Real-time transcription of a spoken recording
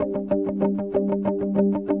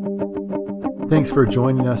Thanks for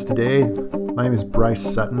joining us today. My name is Bryce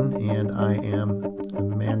Sutton, and I am a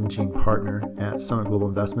managing partner at Summit Global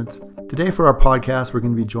Investments. Today, for our podcast, we're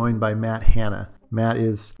going to be joined by Matt Hanna. Matt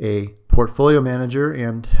is a portfolio manager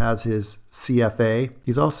and has his CFA.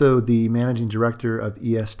 He's also the managing director of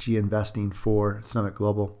ESG investing for Summit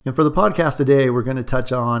Global. And for the podcast today, we're going to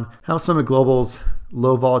touch on how Summit Global's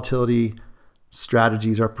low volatility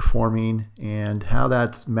strategies are performing and how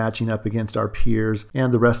that's matching up against our peers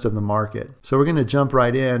and the rest of the market. So we're going to jump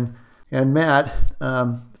right in. And Matt,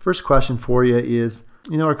 first question for you is,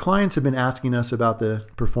 our clients have been asking us about the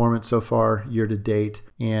performance so far year to date.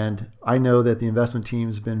 And I know that the investment team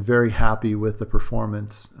has been very happy with the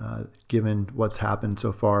performance given what's happened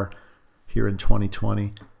so far here in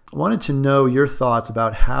 2020. I wanted to know your thoughts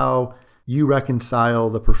about how you reconcile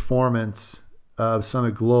the performance of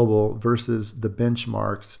Summit Global versus the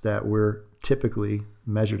benchmarks that we're typically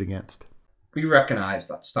measured against. We recognize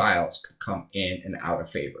that styles could come in and out of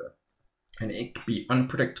favor, and it can be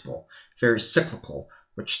unpredictable, very cyclical,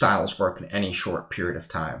 which styles work in any short period of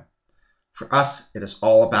time. For us, it is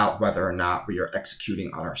all about whether or not we are executing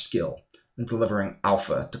on our skill and delivering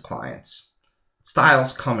alpha to clients.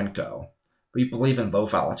 Styles come and go. We believe in low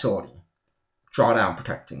volatility, drawdown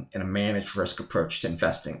protecting, and a managed risk approach to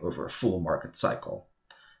investing over a full market cycle.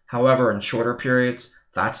 However, in shorter periods,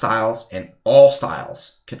 that styles and all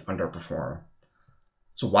styles can underperform.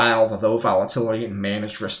 So while the low volatility and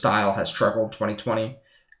managed risk style has struggled in 2020,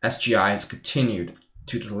 SGI has continued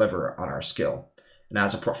to deliver on our skill. And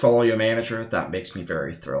as a portfolio manager, that makes me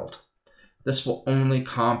very thrilled. This will only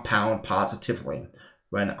compound positively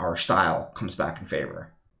when our style comes back in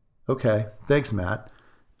favor. Okay, thanks, Matt.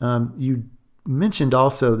 You mentioned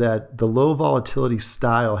also that the low volatility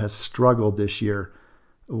style has struggled this year.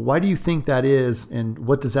 Why do you think that is, and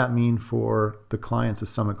what does that mean for the clients of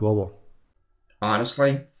Summit Global?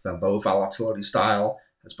 Honestly, the low volatility style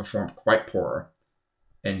has performed quite poor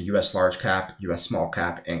in U.S. large cap, U.S. small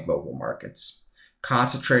cap, and global markets.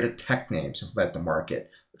 Concentrated tech names have led the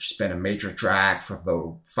market, which has been a major drag for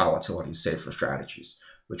low volatility safer strategies,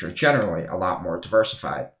 which are generally a lot more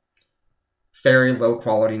diversified. Very low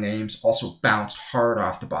quality names also bounced hard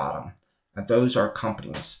off the bottom, and those are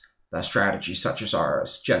companies that strategies such as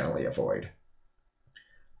ours generally avoid.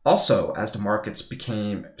 Also, as the markets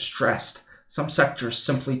became stressed, some sectors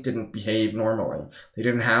simply didn't behave normally. They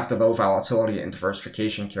didn't have the low volatility and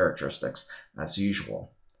diversification characteristics as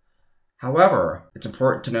usual. However, it's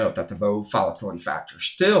important to note that the low volatility factor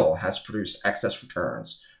still has produced excess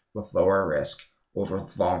returns with lower risk over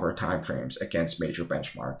longer timeframes against major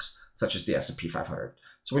benchmarks, such as the S&P 500.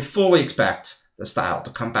 So we fully expect the style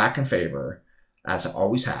to come back in favor, as it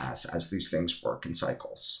always has, as these things work in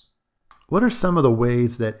cycles. What are some of the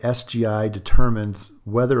ways that SGI determines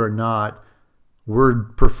whether or not we're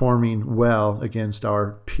performing well against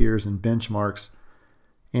our peers and benchmarks?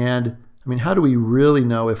 And how do we really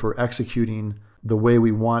know if we're executing the way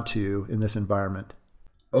we want to in this environment?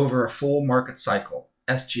 Over a full market cycle,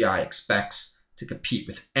 SGI expects to compete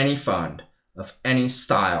with any fund of any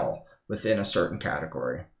style within a certain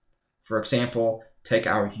category. For example, take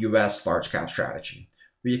our U.S. large cap strategy.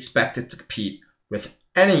 We expect it to compete with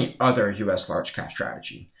any other U.S. large cap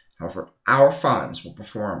strategy. However, our funds will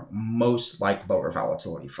perform most like lower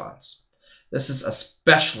volatility funds. This is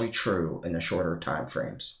especially true in the shorter time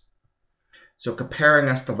frames. So comparing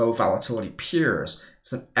us to low volatility peers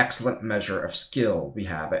is an excellent measure of skill we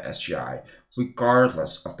have at SGI,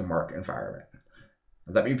 regardless of the market environment.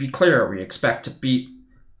 Let me be clear, we expect to beat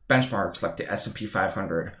benchmarks like the S&P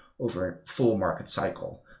 500 over a full market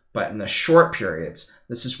cycle. But in the short periods,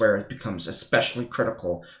 this is where it becomes especially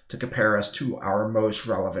critical to compare us to our most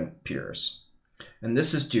relevant peers. And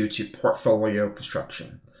this is due to portfolio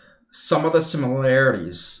construction. Some of the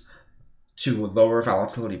similarities to lower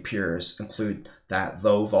volatility peers include that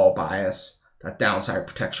low vol bias, that downside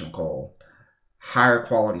protection goal, higher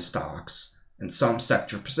quality stocks, and some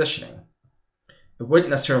sector positioning. It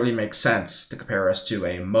wouldn't necessarily make sense to compare us to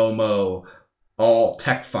a Momo all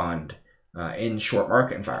tech fund in short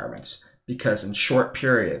market environments, because in short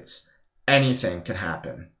periods, anything can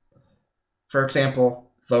happen. For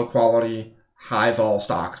example, low quality, high vol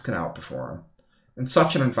stocks can outperform. In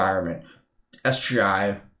such an environment,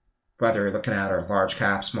 SGI, whether you're looking at our large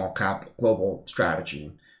cap, small cap, global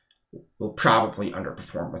strategy, will probably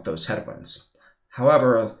underperform with those headwinds.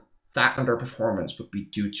 However, that underperformance would be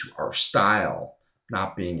due to our style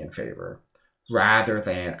not being in favor, rather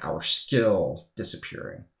than our skill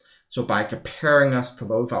disappearing. So by comparing us to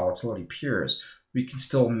low volatility peers, we can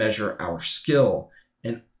still measure our skill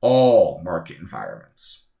in all market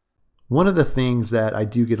environments. One of the things that I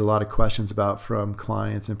do get a lot of questions about from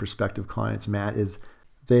clients and prospective clients, Matt, is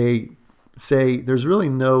they say there's really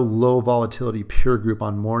no low volatility peer group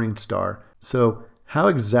on Morningstar. So how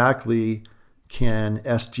exactly can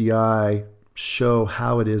SGI show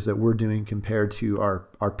how it is that we're doing compared to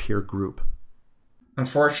our peer group?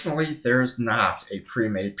 Unfortunately, there is not a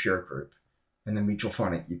pre-made peer group in the mutual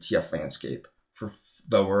fund and ETF landscape for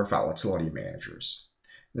lower volatility managers.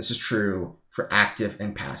 This is true for active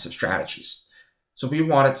and passive strategies. So we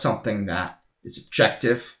wanted something that is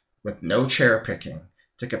objective with no cherry picking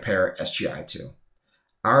to compare SGI to.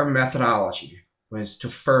 Our methodology was to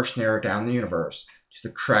first narrow down the universe to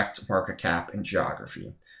the correct market cap and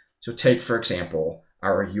geography. So take, for example,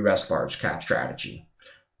 our US large cap strategy.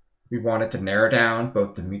 We wanted to narrow down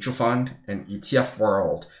both the mutual fund and ETF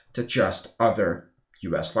world to just other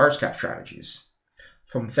US large cap strategies.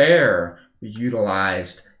 From there, we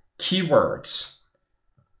utilized keywords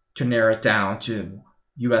to narrow it down to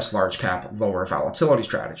US large cap lower volatility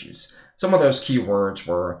strategies. Some of those keywords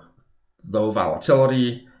were low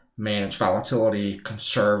volatility, managed volatility,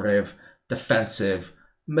 conservative, defensive,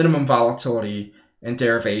 minimum volatility, and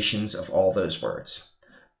derivations of all those words.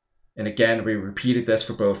 And again, we repeated this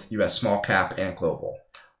for both US small cap and global.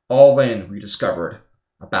 All in, we discovered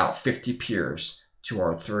about 50 peers to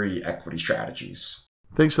our 3 equity strategies.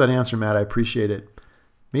 Thanks for that answer, Matt. I appreciate it.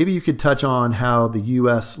 Maybe you could touch on how the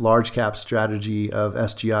US large cap strategy of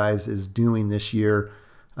SGI's is doing this year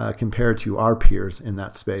compared to our peers in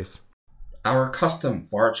that space. Our custom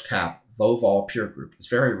large cap low vol peer group is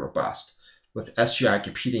very robust, with SGI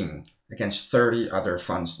competing against 30 other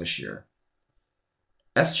funds this year.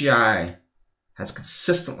 SGI has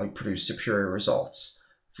consistently produced superior results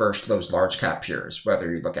versus those large cap peers,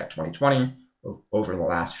 whether you look at 2020 or over the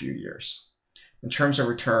last few years. In terms of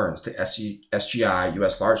returns, the SGI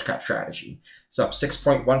US large cap strategy is up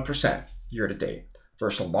 6.1% year to date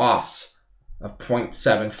versus a loss of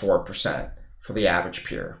 0.74% for the average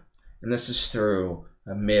peer. And this is through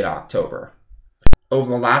mid-October. Over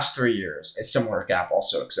the last 3 years, a similar gap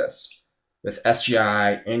also exists, with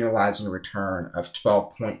SGI annualizing a return of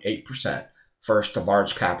 12.8% versus the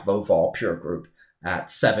large cap low vol peer group at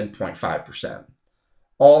 7.5%.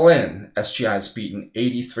 All in, SGI has beaten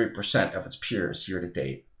 83% of its peers year to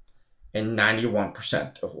date and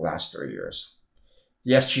 91% over the last 3 years.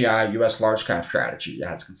 The SGI US large cap strategy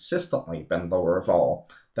has consistently been lower vol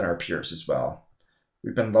than our peers as well.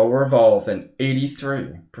 We've been lower vol than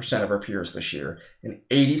 83% of our peers this year and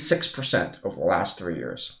 86% over the last 3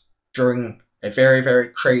 years. During a very, very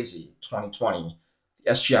crazy 2020,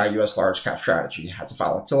 the SGI US large cap strategy has a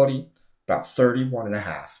volatility about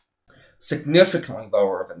 31.5%. Significantly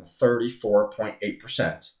lower than the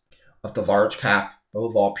 34.8% of the large cap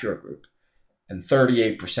low vol peer group and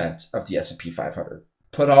 38% of the S&P 500.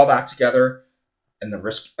 Put all that together and the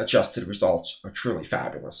risk adjusted results are truly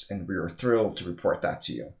fabulous, and we are thrilled to report that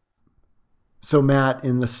to you. So Matt,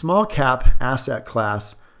 in the small cap asset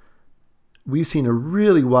class, we've seen a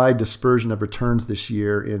really wide dispersion of returns this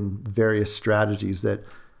year in various strategies that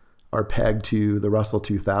are pegged to the Russell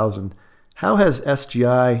 2000. How has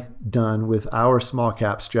SGI done with our small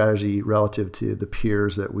cap strategy relative to the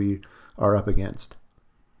peers that we are up against?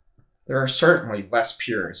 There are certainly less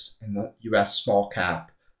peers in the US small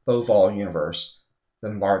cap, low vol universe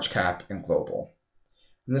than large cap and global.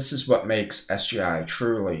 And this is what makes SGI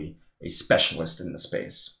truly a specialist in the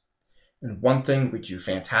space. And one thing we do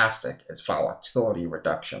fantastic is volatility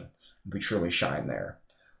reduction. We truly shine there.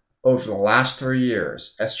 Over the last 3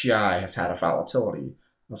 years, SGI has had a volatility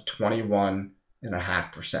of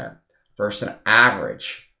 21.5% versus an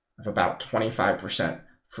average of about 25%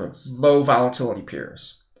 for low volatility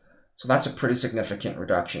peers. So that's a pretty significant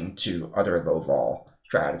reduction to other low vol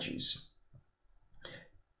strategies.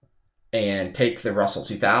 And take the Russell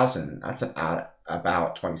 2000, that's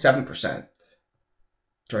about 27%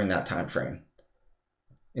 during that time frame.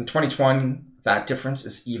 In 2020, that difference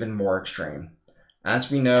is even more extreme. As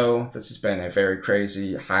we know, this has been a very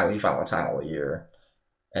crazy, highly volatile year.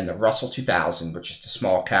 And the Russell 2000, which is the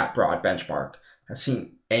small cap broad benchmark, has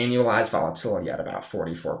seen annualized volatility at about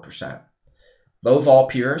 44%. Low vol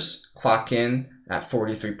peers clock in at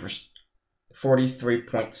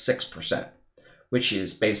 43.6%, which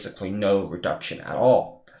is basically no reduction at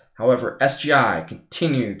all. However, SGI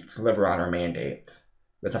continued to deliver on our mandate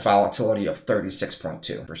with a volatility of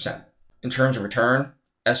 36.2%. In terms of return,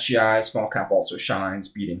 SGI small cap also shines,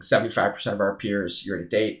 beating 75% of our peers year to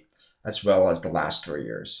date, as well as the last 3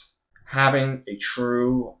 years. Having a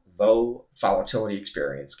true low volatility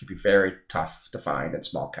experience can be very tough to find in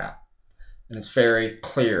small cap. And it's very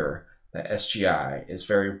clear that SGI is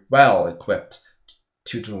very well equipped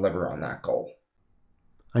to deliver on that goal.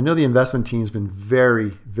 I know the investment team's been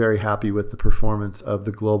very, very happy with the performance of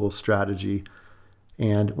the global strategy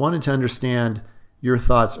and wanted to understand your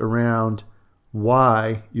thoughts around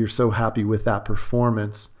why you're so happy with that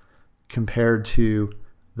performance compared to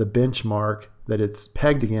the benchmark that it's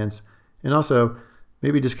pegged against, and also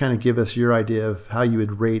maybe just kind of give us your idea of how you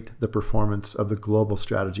would rate the performance of the global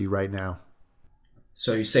strategy right now.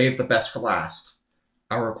 So you saved the best for last.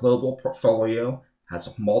 Our global portfolio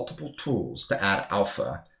has multiple tools to add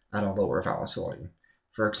alpha at a lower volatility.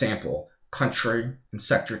 For example, country and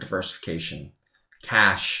sector diversification,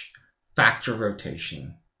 cash, factor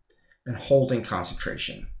rotation, and holding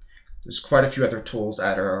concentration. There's quite a few other tools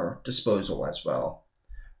at our disposal as well.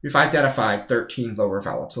 We've identified 13 lower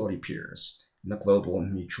volatility peers in the global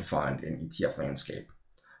mutual fund and ETF landscape.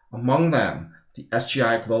 Among them, the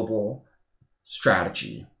SGI Global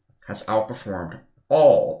strategy has outperformed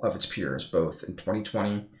all of its peers both in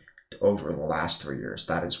 2020 to over the last 3 years.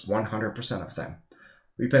 That is 100% of them.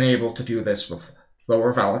 We've been able to do this with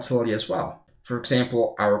lower volatility as well. For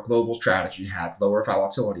example, our global strategy had lower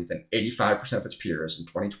volatility than 85% of its peers in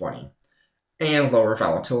 2020 and lower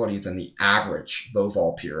volatility than the average low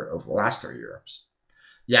vol peer over the last 3 years.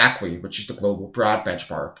 YACWI, which is the global broad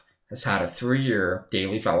benchmark, has had a 3-year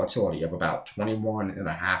daily volatility of about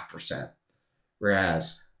 21.5%,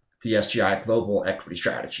 whereas the SGI Global Equity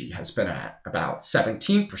Strategy has been at about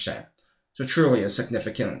 17%, so truly a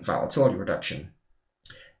significant volatility reduction.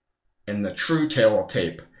 And the true tale of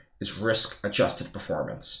tape is risk-adjusted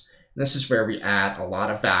performance. And this is where we add a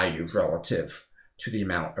lot of value relative to the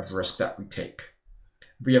amount of risk that we take.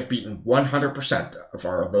 We have beaten 100% of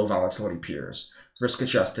our low volatility peers,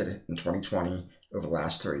 risk-adjusted in 2020 over the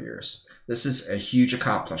last 3 years. This is a huge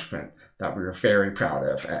accomplishment that we are very proud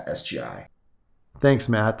of at SGI. Thanks,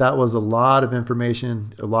 Matt. That was a lot of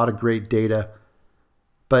information, a lot of great data.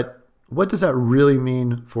 But what does that really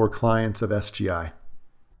mean for clients of SGI?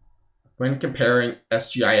 When comparing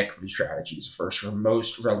SGI equity strategies versus your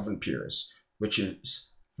most relevant peers, which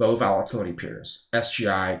is low volatility peers,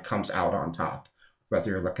 SGI comes out on top,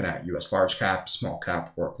 whether you're looking at US large cap, small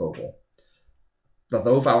cap, or global. The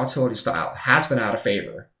low volatility style has been out of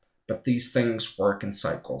favor, but these things work in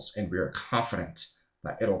cycles, and we are confident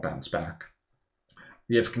that it'll bounce back.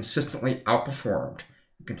 We have consistently outperformed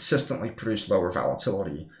and consistently produced lower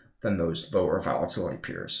volatility than those lower volatility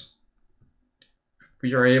peers.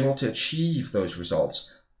 We are able to achieve those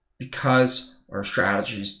results because our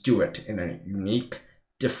strategies do it in a unique,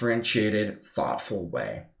 differentiated, thoughtful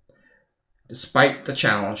way. Despite the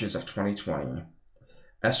challenges of 2020,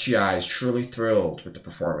 SGI is truly thrilled with the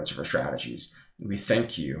performance of our strategies, and we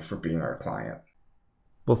thank you for being our client.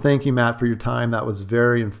 Well, thank you, Matt, for your time. That was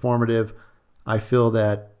very informative. I feel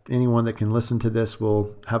that anyone that can listen to this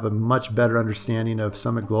will have a much better understanding of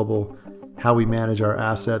Summit Global, how we manage our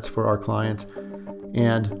assets for our clients,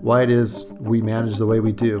 and why it is we manage the way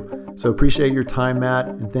we do. So appreciate your time, Matt,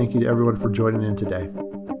 and thank you to everyone for joining in today.